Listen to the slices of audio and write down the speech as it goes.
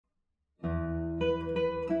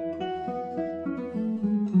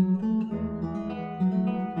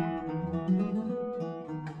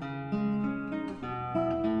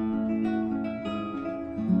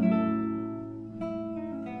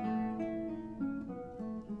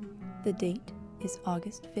The date is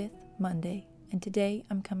August 5th, Monday, and today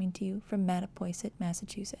I'm coming to you from Mattapoisett,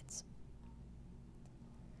 Massachusetts.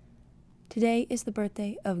 Today is the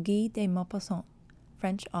birthday of Guy de Maupassant,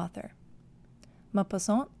 French author.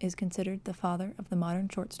 Maupassant is considered the father of the modern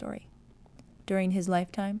short story. During his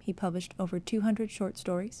lifetime, he published over 200 short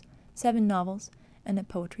stories, 7 novels, and a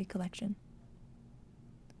poetry collection.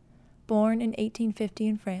 Born in 1850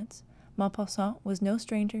 in France, Maupassant was no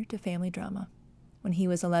stranger to family drama. When he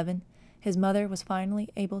was 11, his mother was finally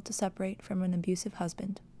able to separate from an abusive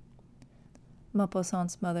husband.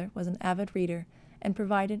 Maupassant's mother was an avid reader and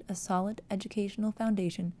provided a solid educational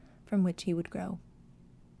foundation from which he would grow.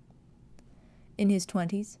 In his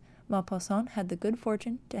 20s, Maupassant had the good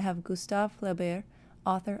fortune to have Gustave Flaubert,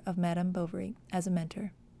 author of Madame Bovary, as a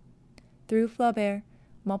mentor. Through Flaubert,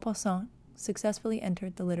 Maupassant successfully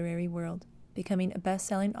entered the literary world, becoming a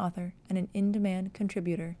best-selling author and an in-demand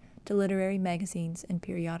contributor to literary magazines and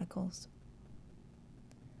periodicals.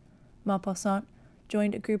 Maupassant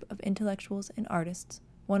joined a group of intellectuals and artists,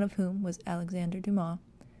 one of whom was Alexandre Dumas,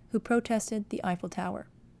 who protested the Eiffel Tower.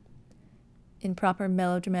 In proper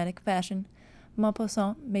melodramatic fashion,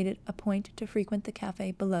 Maupassant made it a point to frequent the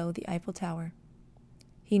café below the Eiffel Tower.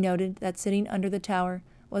 He noted that sitting under the tower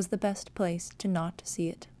was the best place to not see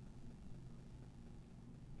it.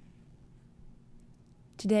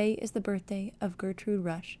 Today is the birthday of Gertrude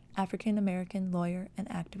Rush, African-American lawyer and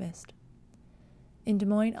activist. In Des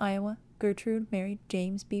Moines, Iowa, Gertrude married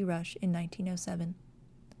James B. Rush in 1907.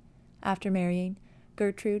 After marrying,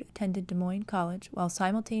 Gertrude attended Des Moines College while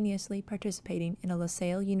simultaneously participating in a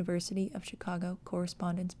LaSalle University of Chicago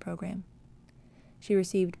correspondence program. She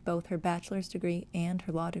received both her bachelor's degree and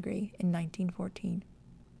her law degree in 1914.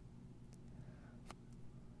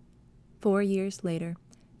 4 years later,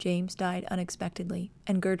 James died unexpectedly,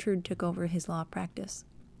 and Gertrude took over his law practice.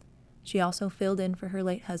 She also filled in for her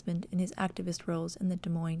late husband in his activist roles in the Des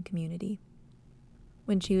Moines community.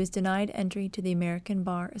 When she was denied entry to the American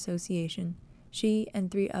Bar Association, she and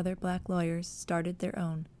 3 other black lawyers started their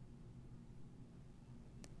own.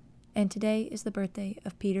 And today is the birthday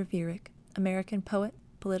of Peter Viereck, American poet,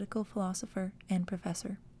 political philosopher, and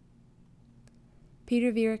professor.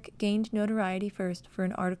 Peter Viereck gained notoriety first for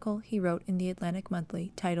an article he wrote in the Atlantic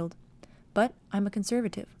Monthly titled, "But I'm a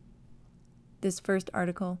Conservative." This first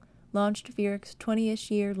article launched Viereck's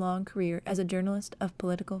 20-ish-year-long career as a journalist of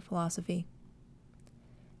political philosophy.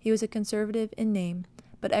 He was a conservative in name,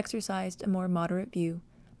 but exercised a more moderate view,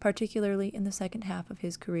 particularly in the second half of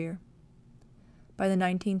his career. By the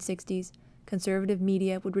 1960s, conservative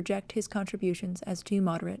media would reject his contributions as too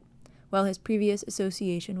moderate, while his previous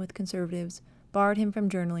association with conservatives barred him from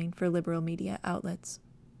journaling for liberal media outlets.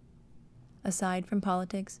 Aside from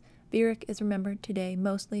politics, Viereck is remembered today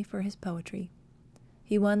mostly for his poetry.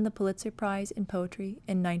 He won the Pulitzer Prize in Poetry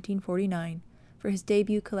in 1949 for his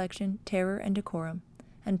debut collection Terror and Decorum,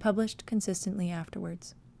 and published consistently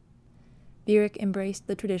afterwards. Viereck embraced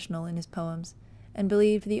the traditional in his poems, and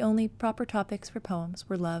believed the only proper topics for poems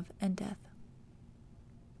were love and death.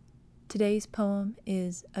 Today's poem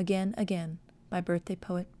is Again, Again by birthday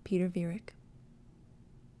poet Peter Viereck.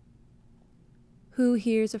 Who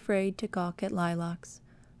here's afraid to gawk at lilacs?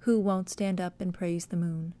 Who won't stand up and praise the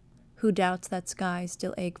moon? Who doubts that skies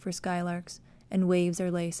still ache for skylarks, and waves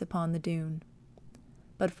are lace upon the dune?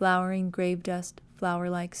 But flowering grave dust, flower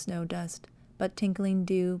like snow dust, but tinkling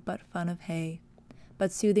dew, but fun of hay,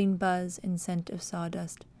 but soothing buzz and scent of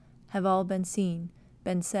sawdust, have all been seen,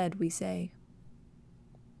 been said, we say.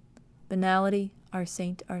 Banality, our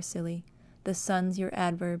saint, our silly, the sun's your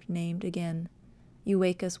adverb named again. You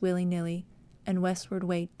wake us willy-nilly, and westward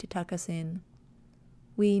wait to tuck us in.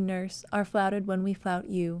 We, nurse, are flouted when we flout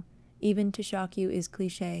you, even to shock you is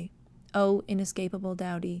cliché. Oh, inescapable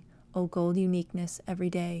dowdy, oh, gold uniqueness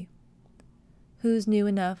every day. Who's new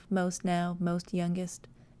enough, most now, most youngest,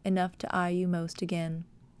 enough to eye you most again?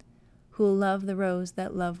 Who'll love the rose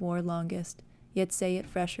that love wore longest, yet say it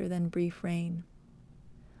fresher than brief rain?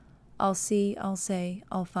 I'll see, I'll say,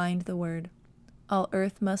 I'll find the word. All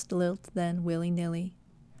earth must lilt then willy-nilly,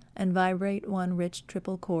 and vibrate one rich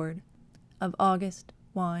triple chord of August,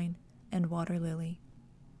 wine, and water lily.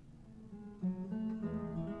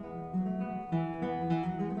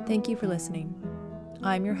 Thank you for listening.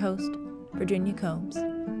 I'm your host, Virginia Combs,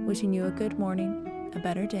 wishing you a good morning, a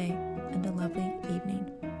better day, and a lovely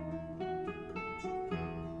evening.